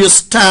move your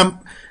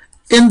stamp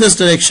in this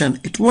direction,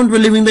 it won't be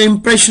leaving the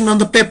impression on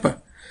the paper,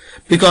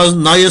 because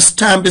now your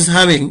stamp is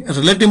having a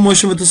relative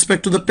motion with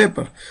respect to the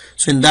paper.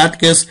 So in that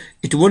case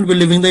it won't be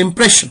leaving the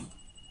impression.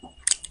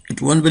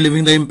 It won't be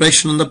leaving the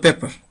impression on the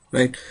paper,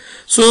 right?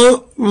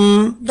 So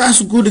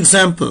that's a good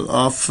example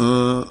of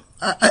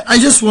I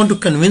just want to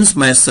convince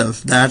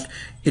myself that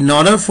in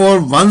order for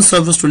one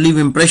surface to leave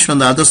impression on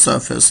the other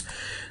surface,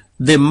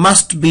 they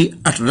must be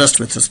at rest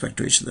with respect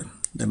to each other.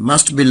 They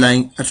must be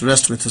lying at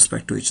rest with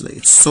respect to each other.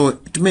 So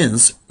it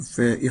means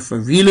if a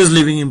wheel is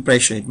leaving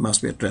impression, it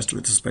must be at rest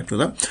with respect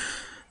to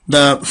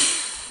the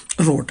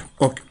road.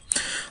 Okay,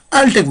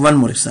 I'll take one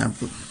more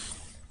example.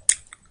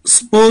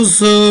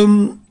 Suppose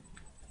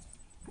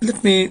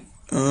let me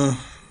go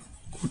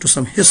to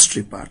some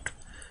history part.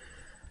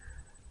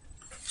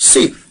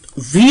 See,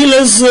 wheel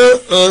is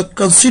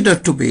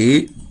considered to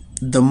be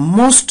the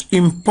most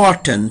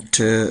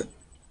important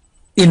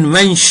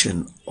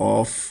invention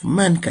of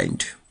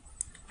mankind.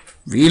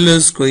 Wheel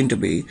is going to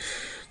be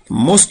the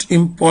most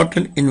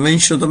important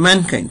invention of the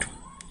mankind.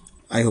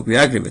 I hope you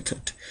agree with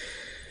it.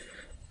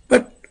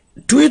 But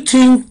do you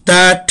think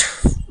that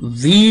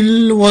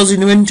wheel was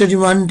invented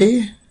in one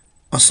day?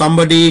 Or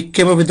somebody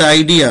came up with the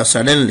idea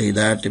suddenly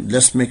that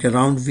let's make a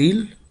round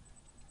wheel?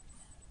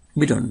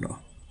 We don't know.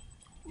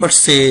 But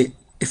say,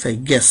 if I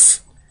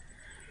guess,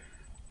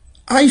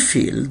 I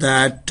feel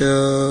that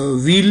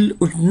wheel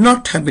would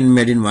not have been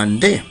made in one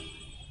day.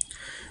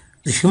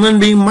 The human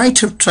being might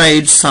have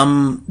tried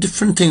some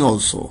different thing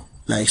also.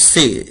 Like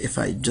say, if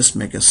I just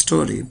make a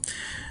story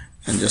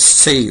and just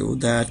say you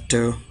that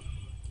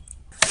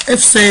if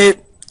say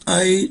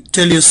I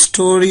tell you a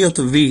story of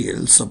the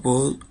wheel,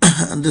 suppose,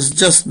 and this is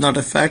just not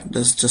a fact,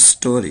 this is just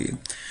story.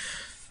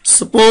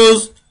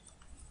 Suppose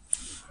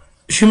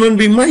human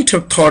being might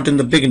have thought in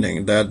the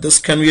beginning that this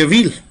can be a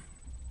wheel.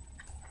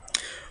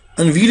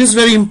 And wheel is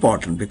very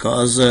important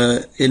because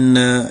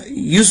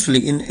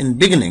usually in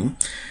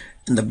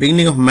the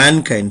beginning of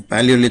mankind,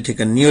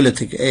 Paleolithic and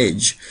Neolithic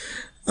age,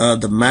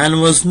 the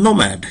man was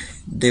nomad.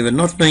 They were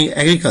not knowing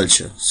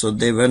agriculture, so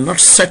they were not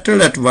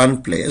settled at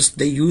one place.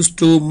 They used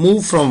to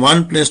move from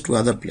one place to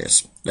other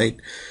place, right?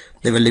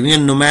 They were living a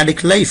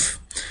nomadic life.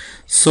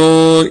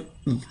 So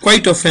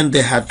quite often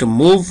they had to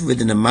move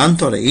within a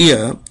month or a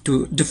year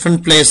to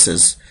different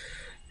places,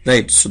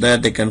 right, so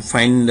that they can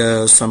find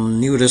some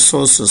new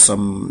resources,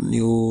 some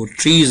new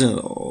trees,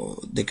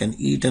 they can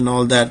eat and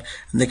all that,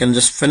 and they can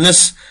just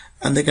finish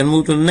and they can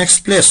move to the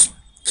next place.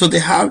 So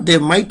they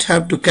might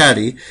have to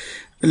carry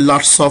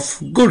lots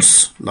of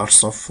goods,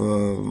 lots of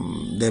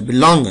their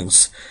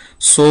belongings.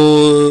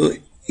 So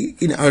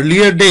in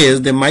earlier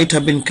days they might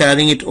have been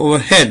carrying it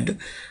overhead,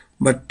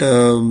 but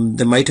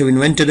they might have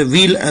invented a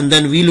wheel, and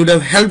then wheel would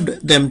have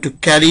helped them to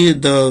carry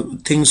the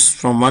things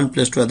from one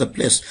place to other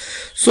place.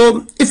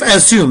 So if I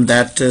assume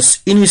that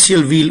this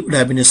initial wheel would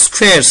have been a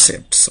square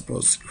shaped,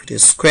 suppose it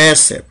is square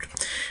shaped,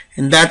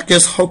 in that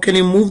case how can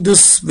you move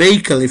this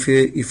vehicle if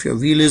your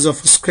wheel is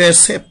of a square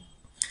shape?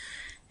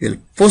 You'll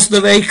push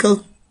the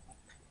vehicle,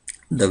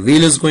 the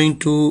wheel is going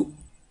to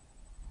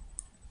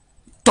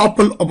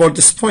topple about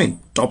this point.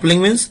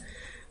 Toppling means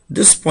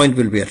this point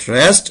will be at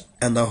rest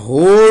and the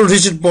whole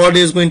rigid body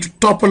is going to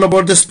topple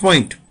about this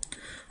point.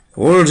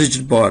 Whole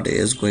rigid body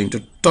is going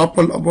to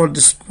topple about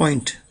this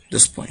point,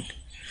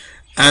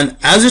 and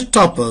as it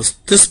topples,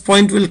 this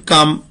point will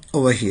come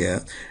over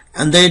here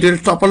and then it will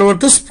topple over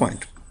this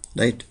point,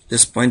 right?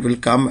 This point will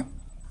come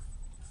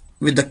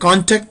with the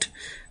contact,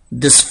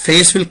 this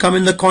face will come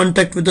in the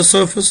contact with the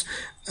surface,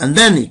 and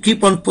then you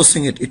keep on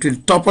pushing it, it will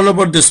topple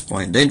about this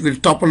point, then it will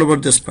topple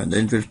about this point,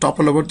 then it will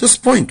topple about this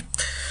point.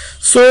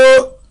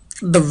 So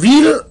the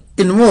wheel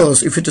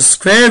involves, if it is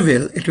square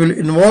wheel, it will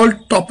involve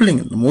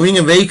toppling. Moving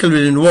a vehicle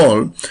will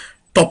involve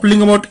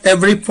toppling about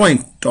every point,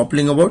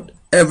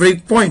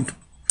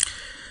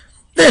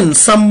 Then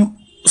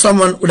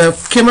someone would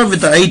have came up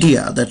with the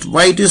idea that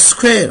why it is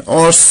square,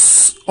 or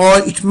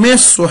it may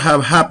so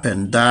have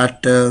happened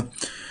that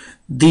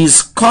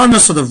these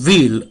corners of the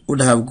wheel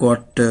would have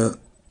got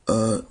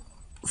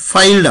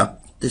filed up.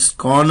 This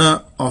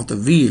corner of the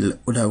wheel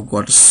would have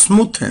got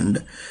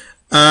smoothened,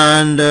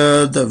 and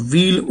the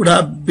wheel would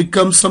have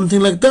become something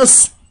like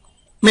this.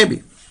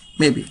 Maybe,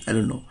 I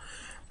don't know,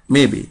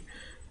 maybe.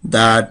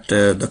 that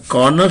the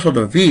corners of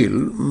the wheel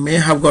may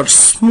have got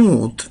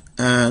smooth,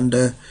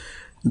 and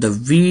the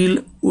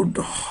wheel would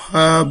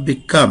have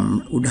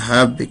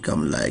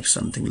become like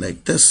something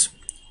like this.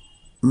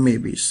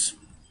 Maybe,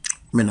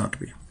 may not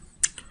be.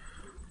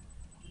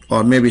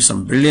 Or maybe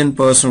some brilliant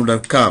person would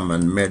have come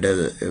and made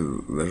a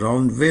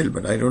round wheel,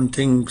 but I don't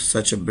think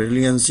such a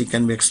brilliancy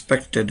can be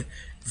expected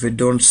if you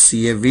don't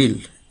see a wheel.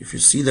 If you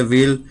see the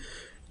wheel,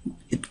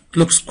 it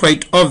looks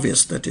quite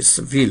obvious that it's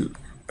a wheel.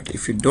 But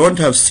if you don't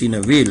have seen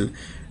a wheel,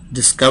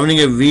 discovering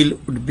a wheel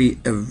would be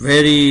a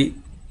very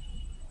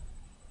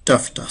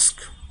tough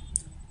task,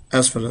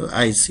 as far as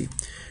I see.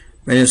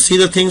 When you see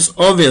the things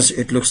obvious,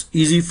 it looks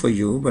easy for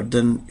you, but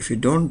then if you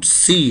don't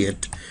see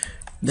it,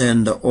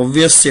 then the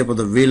obvious shape of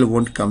the wheel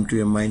won't come to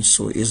your mind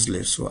so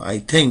easily. So I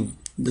think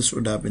this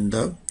would have been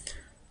the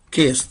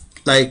case.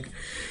 Like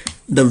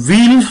the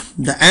wheel,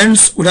 the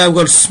ends would have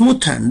got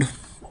smooth end,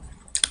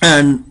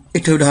 and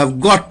it would have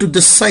got to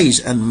this size,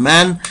 and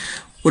man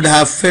would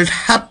have felt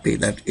happy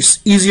that it's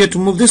easier to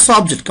move this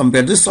object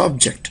compared to this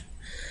object.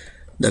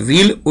 The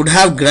wheel would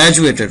have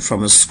graduated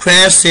from a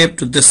square shape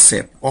to this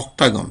shape,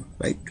 octagon,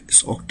 right?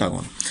 It's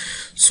octagon.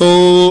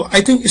 So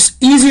I think it's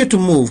easier to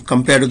move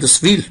compared to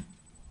this wheel.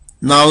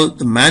 Now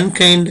the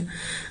mankind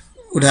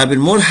would have been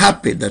more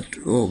happy that,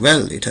 oh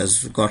well, it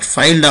has got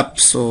filed up,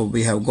 so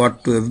we have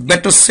got to a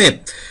better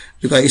shape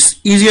because it's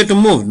easier to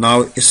move.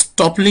 Now it's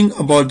toppling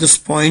about this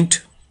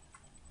point.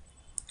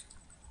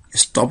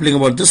 It's toppling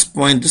about this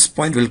point. This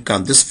point will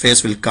come, this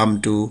face will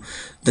come to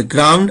the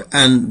ground,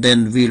 and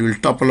then we will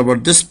topple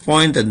about this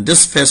point, and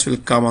this face will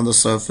come on the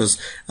surface,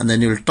 and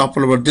then you will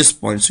topple about this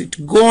point. So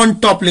it go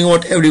on toppling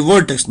about every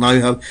vertex. Now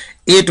you have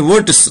 8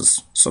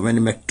 vertices. So when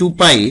you make 2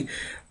 pi,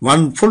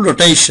 one full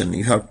rotation,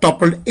 you have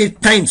toppled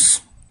 8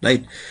 times,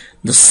 right?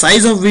 The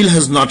size of wheel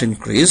has not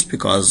increased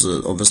because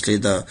obviously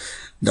the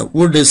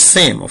wood is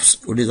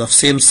wood is of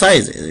same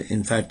size.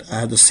 In fact,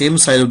 I have the same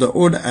size of the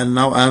wood, and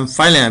now I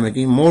am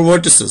making more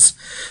vertices.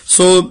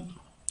 So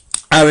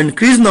I have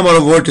increased number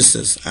of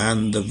vertices,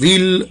 and the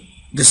wheel,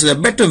 this is a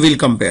better wheel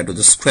compared to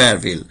the square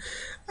wheel,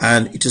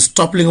 and it is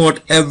toppling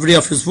about every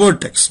of its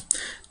vertex.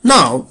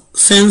 Now,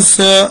 since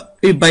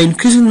by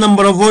increasing the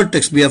number of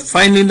vertex, we are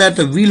finding that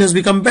the wheel has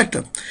become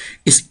better.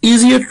 It's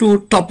easier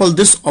to topple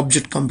this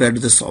object compared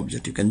to this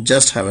object. You can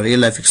just have a real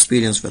life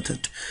experience with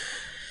it.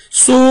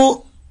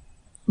 So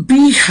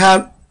we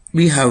have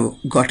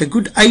got a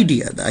good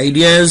idea. The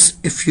idea is,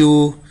 if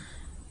you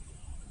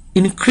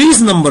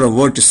increase number of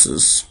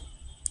vertices,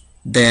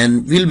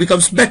 then wheel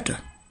becomes better.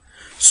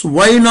 So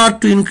why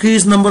not to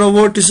increase number of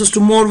vertices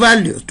to more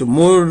value, to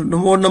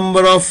more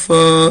number of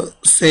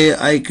say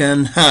I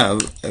can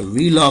have a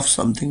wheel of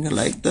something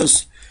like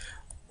this.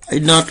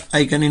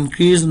 I can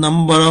increase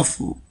number of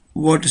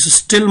vertices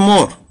still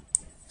more.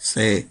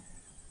 Say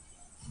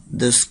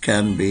this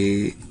can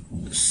be,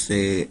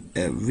 say,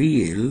 a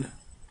wheel.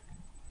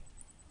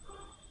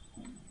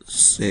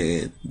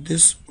 Say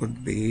this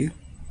would be,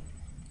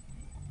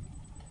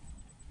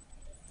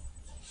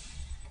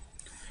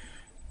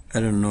 I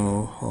don't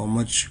know how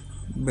much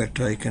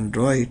better I can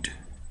draw it.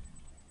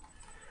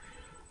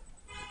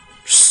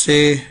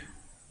 Say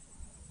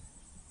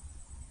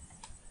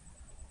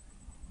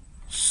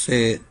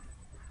this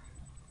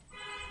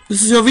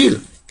is your wheel,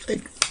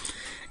 right?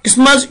 It's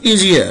much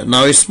easier.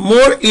 Now it's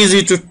more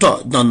easy to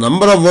talk. The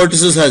number of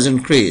vertices has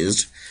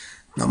increased.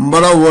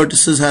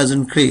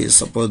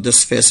 Suppose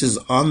this face is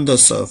on the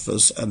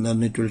surface, and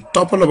then it will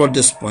topple about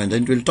this point,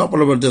 then it will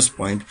topple about this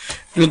point.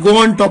 It will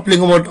go on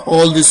toppling about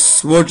all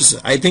these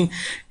vertices. I think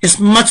it's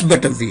much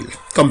better wheel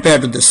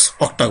compared to this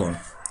octagon.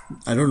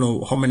 I don't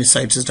know how many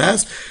sides it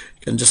has.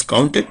 You can just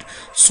count it.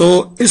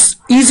 So it's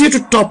easier to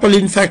topple,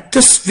 in fact,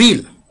 this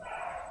wheel.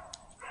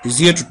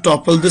 Easier to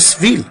topple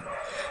this wheel.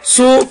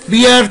 So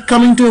we are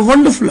coming to a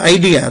wonderful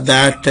idea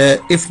that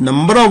if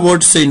number of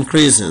vertices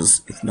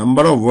increases,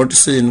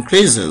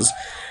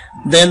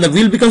 then the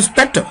wheel becomes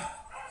better.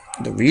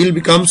 The wheel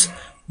becomes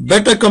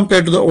better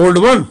compared to the old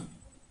one.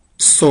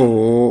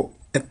 So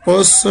a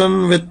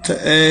person with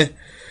a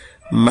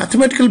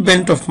mathematical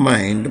bent of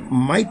mind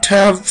might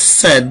have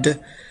said,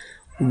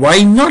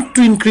 why not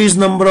to increase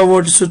number of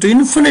vertices to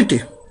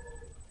infinity?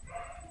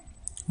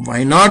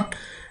 Why not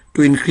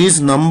to increase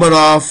number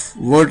of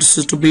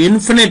vertices to be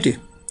infinity?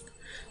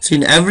 See,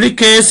 in every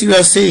case you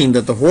are saying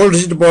that the whole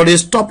rigid body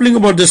is toppling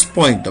about this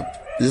point.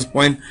 This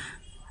point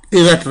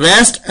is at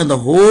rest, and the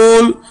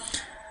whole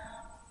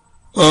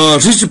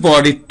rigid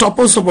body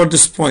topples about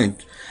this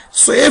point.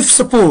 So if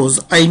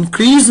suppose I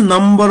increase the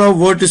number of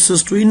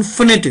vertices to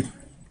infinity,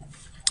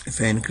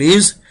 if I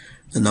increase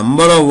the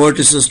number of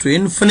vertices to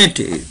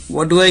infinity,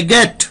 what do I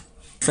get?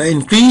 If I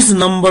increase the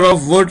number of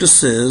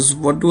vertices,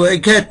 what do I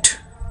get?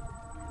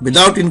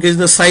 Without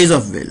increasing the size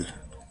of wheel,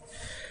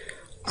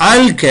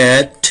 I'll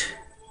get,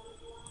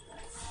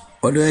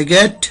 what do I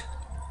get?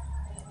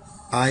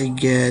 I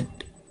get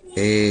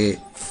a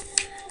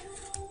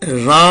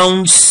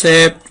round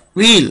shaped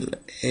wheel,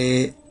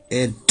 a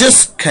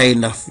disc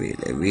kind of wheel,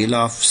 a wheel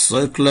of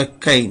circular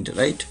kind,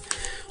 right?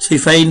 So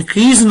if I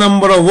increase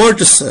number of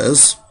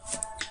vertices,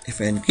 If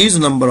I increase the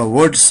number of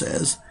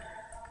vertices,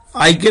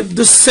 I get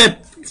this shape.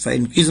 If I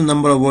increase the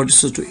number of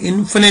vertices to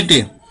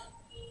infinity,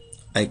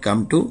 I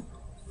come to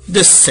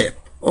this shape.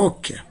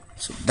 Okay,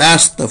 so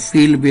that's the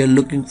field we are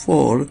looking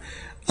for,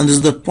 and this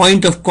is the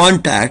point of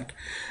contact,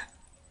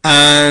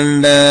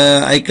 and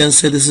I can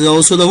say this is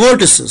also the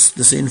vertices.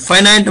 This is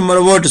infinite number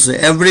of vertices.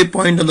 Every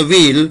point on the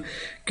wheel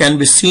can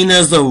be seen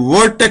as the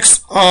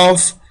vertex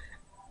of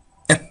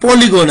a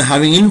polygon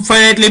having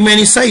infinitely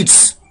many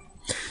sides.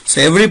 So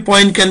every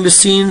point can be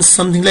seen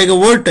something like a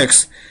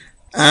vertex,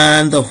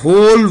 and the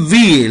whole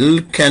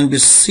wheel can be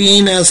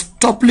seen as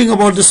toppling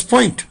about this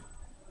point.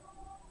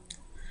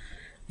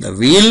 The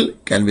wheel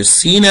can be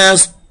seen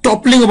as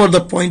toppling about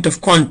the point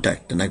of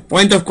contact, and the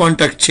point of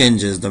contact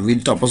changes, the wheel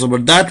topples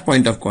about that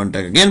point of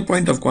contact, again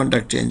point of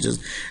contact changes,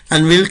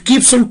 and wheel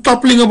keeps on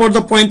toppling about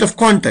the point of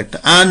contact,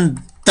 and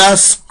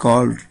that's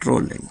called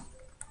rolling.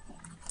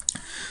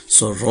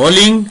 So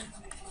rolling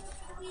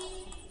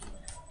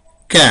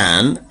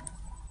can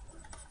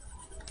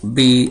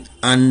be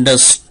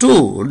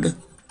understood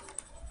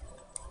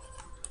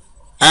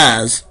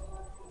as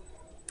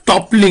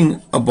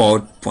toppling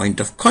about point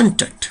of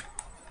contact.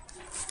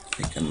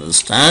 I can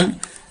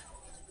understand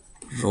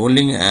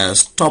rolling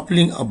as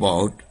toppling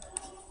about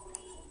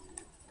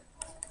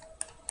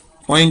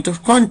point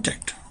of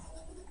contact.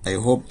 I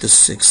hope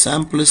this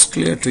example is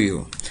clear to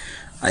you.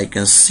 I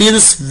can see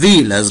this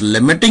wheel as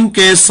limiting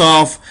case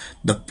of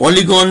the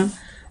polygon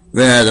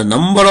where the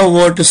number of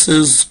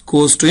vertices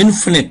goes to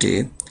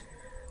infinity,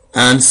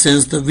 and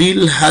since the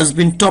wheel has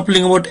been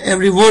toppling about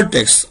every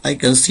vertex, I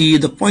can see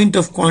the point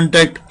of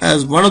contact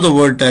as one of the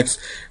vertex,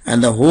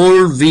 and the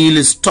whole wheel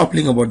is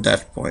toppling about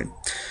that point.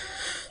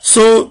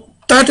 So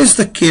that is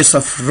the case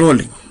of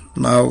rolling.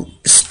 Now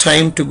it's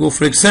time to go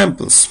for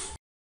examples.